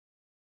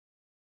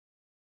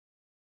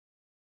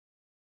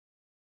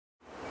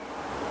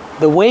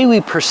The way we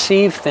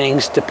perceive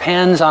things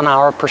depends on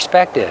our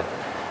perspective.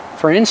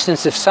 For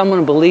instance, if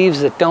someone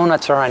believes that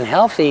donuts are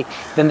unhealthy,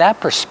 then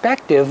that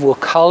perspective will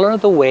color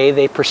the way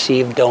they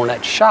perceive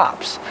donut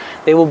shops.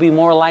 They will be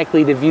more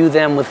likely to view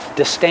them with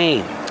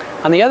disdain.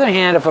 On the other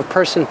hand, if a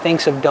person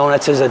thinks of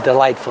donuts as a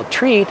delightful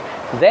treat,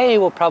 they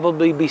will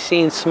probably be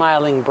seen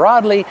smiling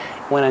broadly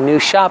when a new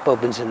shop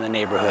opens in the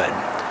neighborhood.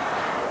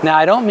 Now,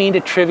 I don't mean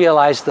to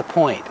trivialize the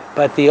point,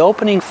 but the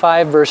opening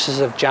 5 verses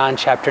of John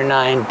chapter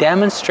 9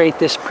 demonstrate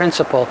this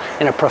principle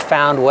in a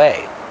profound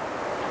way.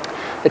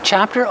 The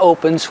chapter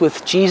opens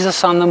with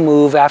Jesus on the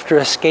move after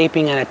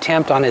escaping an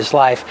attempt on his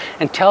life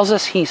and tells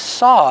us he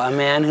saw a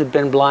man who'd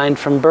been blind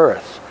from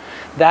birth.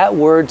 That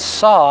word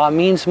saw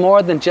means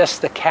more than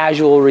just the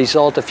casual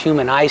result of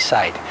human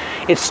eyesight.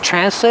 It's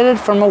translated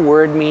from a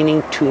word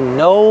meaning to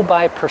know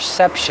by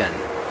perception.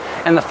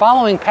 And the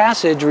following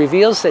passage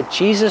reveals that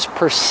Jesus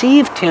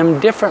perceived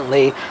him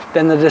differently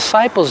than the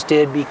disciples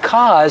did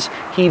because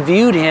he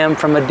viewed him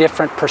from a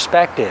different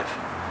perspective.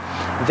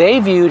 They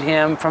viewed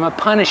him from a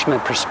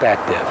punishment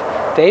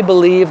perspective. They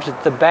believed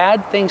that the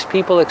bad things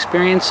people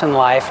experience in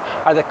life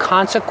are the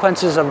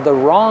consequences of the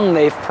wrong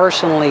they've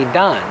personally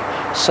done.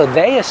 So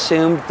they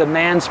assumed the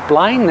man's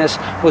blindness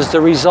was the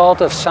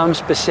result of some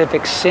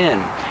specific sin.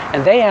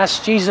 And they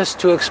asked Jesus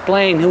to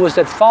explain who was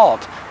at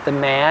fault, the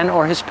man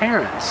or his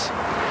parents.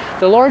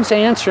 The Lord's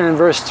answer in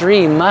verse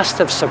 3 must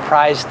have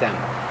surprised them.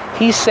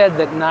 He said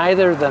that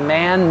neither the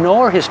man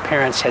nor his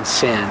parents had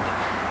sinned.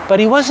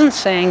 But he wasn't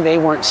saying they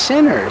weren't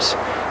sinners.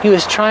 He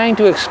was trying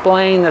to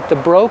explain that the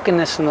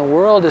brokenness in the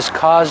world is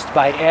caused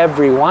by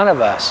every one of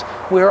us.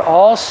 We're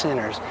all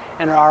sinners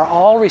and are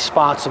all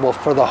responsible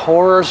for the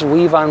horrors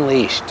we've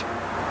unleashed.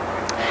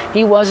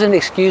 He wasn't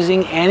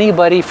excusing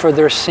anybody for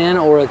their sin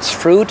or its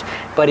fruit,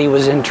 but he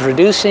was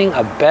introducing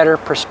a better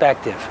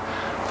perspective.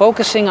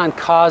 Focusing on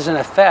cause and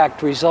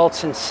effect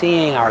results in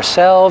seeing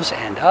ourselves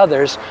and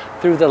others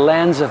through the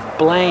lens of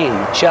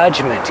blame,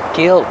 judgment,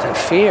 guilt, and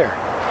fear.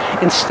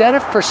 Instead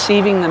of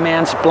perceiving the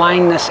man's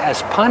blindness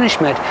as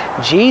punishment,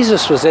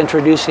 Jesus was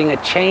introducing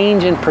a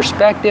change in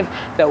perspective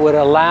that would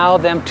allow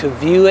them to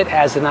view it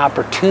as an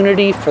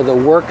opportunity for the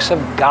works of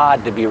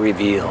God to be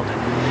revealed.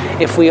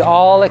 If we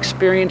all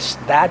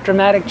experienced that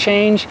dramatic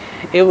change,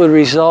 it would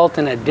result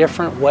in a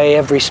different way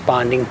of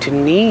responding to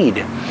need.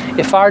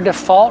 If our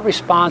default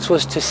response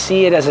was to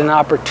see it as an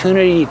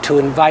opportunity to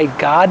invite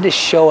God to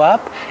show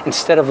up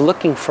instead of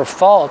looking for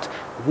fault,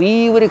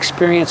 we would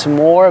experience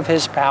more of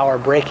his power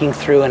breaking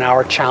through in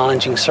our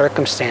challenging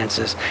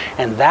circumstances.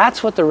 And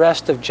that's what the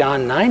rest of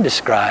John 9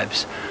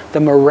 describes, the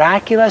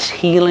miraculous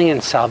healing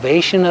and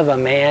salvation of a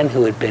man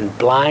who had been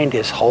blind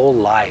his whole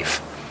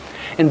life.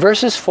 In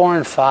verses 4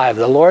 and 5,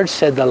 the Lord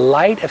said the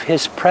light of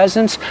his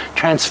presence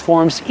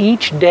transforms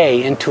each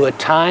day into a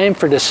time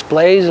for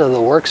displays of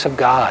the works of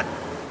God.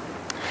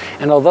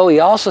 And although he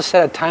also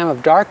said a time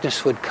of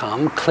darkness would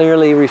come,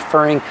 clearly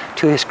referring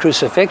to his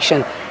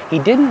crucifixion, he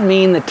didn't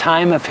mean the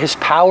time of his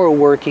power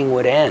working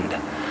would end.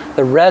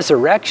 The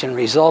resurrection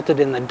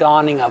resulted in the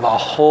dawning of a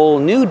whole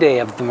new day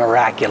of the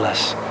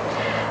miraculous.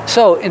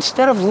 So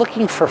instead of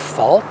looking for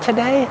fault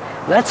today,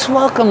 let's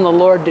welcome the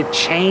Lord to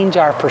change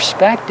our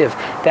perspective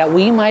that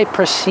we might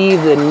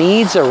perceive the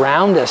needs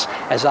around us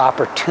as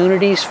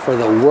opportunities for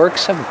the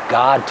works of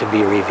God to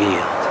be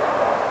revealed.